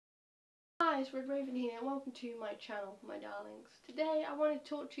Hi, it's Red Raven here and welcome to my channel, my darlings. Today I want to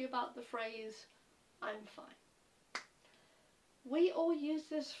talk to you about the phrase, I'm fine. We all use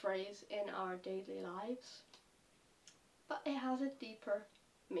this phrase in our daily lives, but it has a deeper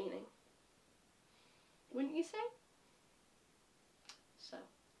meaning. Wouldn't you say? So,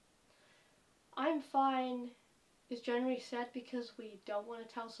 I'm fine is generally said because we don't want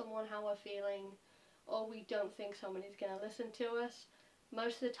to tell someone how we're feeling, or we don't think somebody's going to listen to us.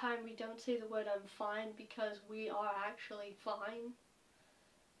 Most of the time we don't say the word I'm fine because we are actually fine.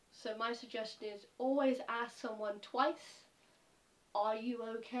 So my suggestion is always ask someone twice, are you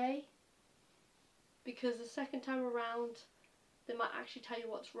okay? Because the second time around they might actually tell you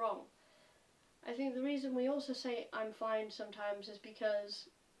what's wrong. I think the reason we also say I'm fine sometimes is because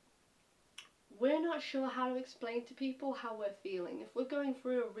we're not sure how to explain to people how we're feeling. If we're going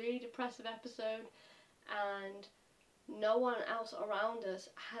through a really depressive episode and no one else around us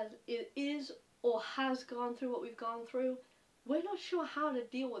is or has gone through what we've gone through, we're not sure how to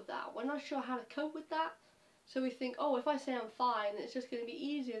deal with that. We're not sure how to cope with that. So we think, oh, if I say I'm fine, it's just going to be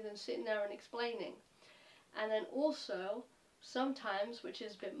easier than sitting there and explaining. And then also, sometimes, which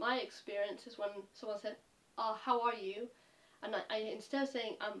has been my experience, is when someone said, oh, how are you? And I instead of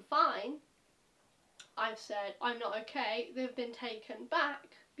saying I'm fine, I've said I'm not okay. They've been taken back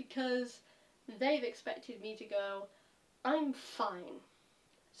because they've expected me to go, I'm fine.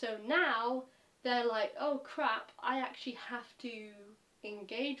 So now they're like, oh crap, I actually have to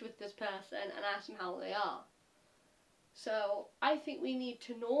engage with this person and ask them how they are. So I think we need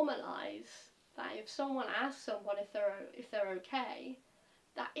to normalise that if someone asks someone if they're okay,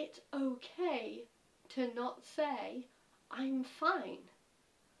 that it's okay to not say, I'm fine.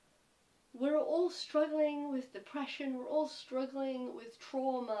 We're all struggling with depression, we're all struggling with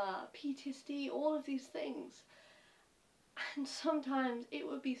trauma, PTSD, all of these things. And sometimes it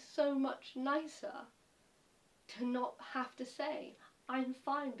would be so much nicer to not have to say, I'm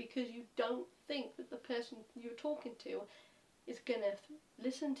fine, because you don't think that the person you're talking to is going to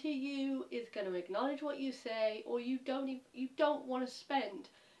listen to you, is going to acknowledge what you say, or you don't want to spend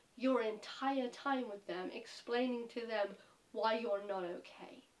your entire time with them explaining to them why you're not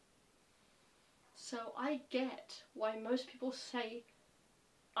okay. So I get why most people say,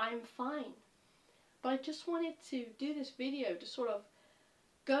 I'm fine. But I just wanted to do this video to sort of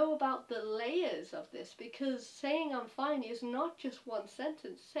go about the layers of this, because saying I'm fine is not just one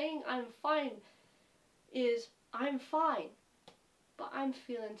sentence. Saying I'm fine is, I'm fine, but I'm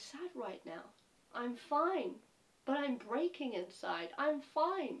feeling sad right now. I'm fine, but I'm breaking inside. I'm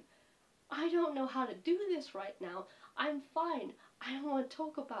fine. I don't know how to do this right now. I'm fine. I don't want to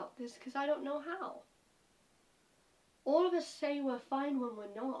talk about this because I don't know how. All of us say we're fine when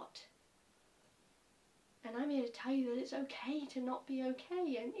we're not. And I'm here to tell you that it's okay to not be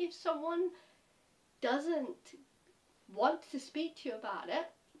okay. And if someone doesn't want to speak to you about it,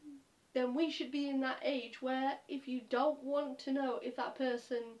 then we should be in that age where if you don't want to know if that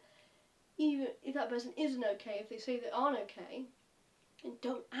person, even if that person isn't okay, if they say they aren't okay, then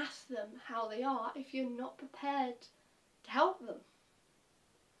don't ask them how they are if you're not prepared to help them.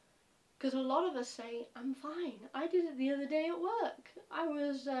 Because a lot of us say, I'm fine. I did it the other day at work. I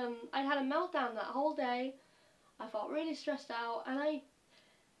had a meltdown that whole day. I felt really stressed out, and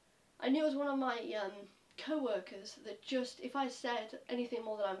I knew it was one of my co-workers that just, if I said anything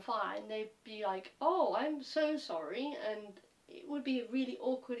more than I'm fine, they'd be like, oh, I'm so sorry, and it would be a really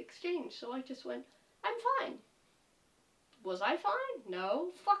awkward exchange. So I just went, I'm fine. Was I fine? No.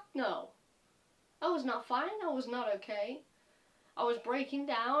 Fuck no. I was not fine. I was not okay. I was breaking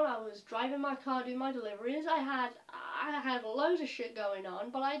down, I was driving my car doing my deliveries, I had loads of shit going on,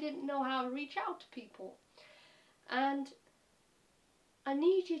 but I didn't know how to reach out to people. And I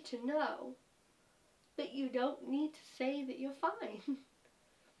need you to know that you don't need to say that you're fine.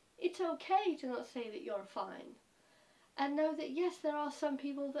 It's okay to not say that you're fine. And know that yes, there are some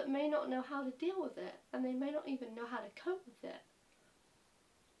people that may not know how to deal with it, and they may not even know how to cope with it.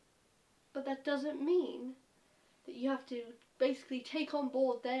 But that doesn't mean that you have to basically take on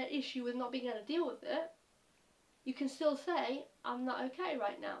board their issue with not being able to deal with it. You can still say, I'm not okay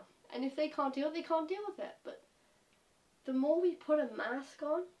right now. And if they can't deal with it, they can't deal with it. But the more we put a mask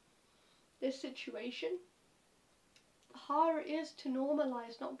on this situation, the harder it is to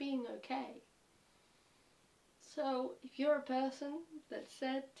normalize not being okay. So if you're a person that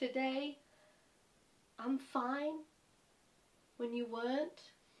said today, I'm fine, when you weren't,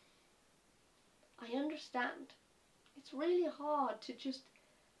 I understand. It's really hard to just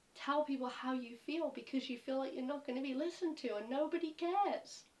tell people how you feel because you feel like you're not going to be listened to, and nobody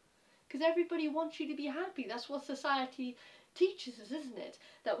cares. Because everybody wants you to be happy. That's what society teaches us, isn't it?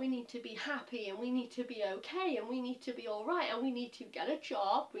 That we need to be happy and we need to be okay and we need to be alright and we need to get a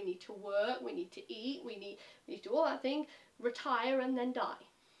job, we need to work, we need to eat, we need to do all that thing, retire and then die.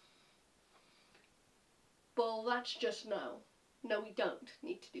 Well, that's just no. No, we don't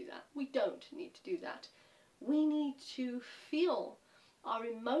need to do that. We don't need to do that. We need to feel our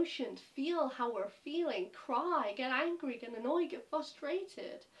emotions, feel how we're feeling, cry, get angry, get annoyed, get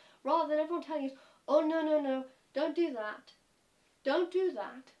frustrated, rather than everyone telling us, oh no, no, no, don't do that. Don't do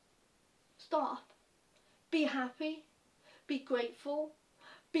that. Stop. Be happy. Be grateful.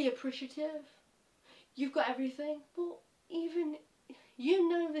 Be appreciative. You've got everything. Well, even you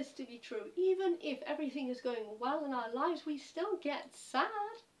know this to be true. Even if everything is going well in our lives, we still get sad.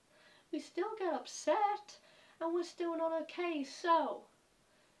 We still get upset. And we're still not okay. So,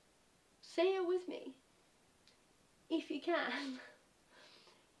 say it with me. If you can.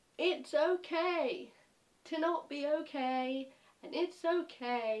 It's okay to not be okay. And it's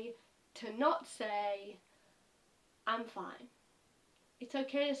okay to not say, I'm fine. It's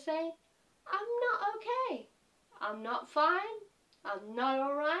okay to say, I'm not okay. I'm not fine. I'm not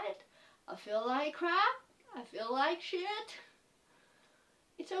alright. I feel like crap. I feel like shit.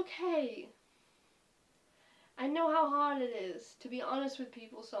 It's okay. I know how hard it is to be honest with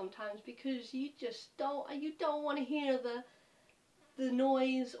people sometimes because you just don't want to hear the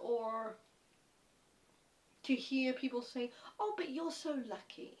noise or to hear people say, oh, but you're so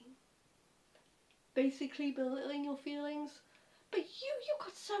lucky. Basically belittling your feelings. But you've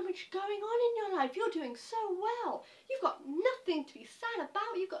got so much going on in your life. You're doing so well. You've got nothing to be sad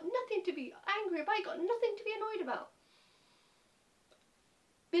about. You've got nothing to be angry about. You've got nothing to be annoyed about.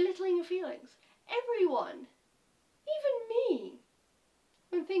 Belittling your feelings. Everyone. Even me.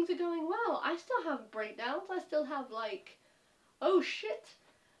 When things are going well, I still have breakdowns. I still have like, oh shit,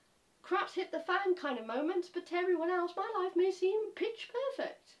 crap's hit the fan kind of moments, but to everyone else, my life may seem pitch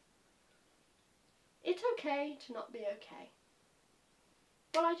perfect. It's okay to not be okay.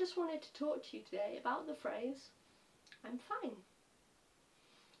 Well, I just wanted to talk to you today about the phrase, I'm fine.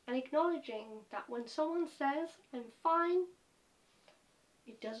 And acknowledging that when someone says, I'm fine,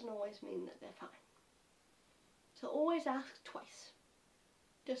 it doesn't always mean that they're fine. So always ask twice,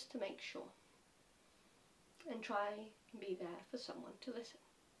 just to make sure. And try and be there for someone to listen.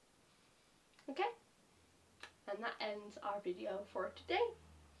 Okay? And that ends our video for today.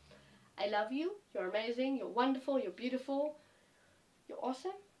 I love you. You're amazing. You're wonderful. You're beautiful. You're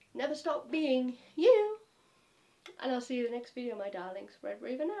awesome. Never stop being you. And I'll see you in the next video, my darlings. Red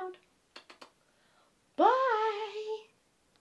Raven out. Bye!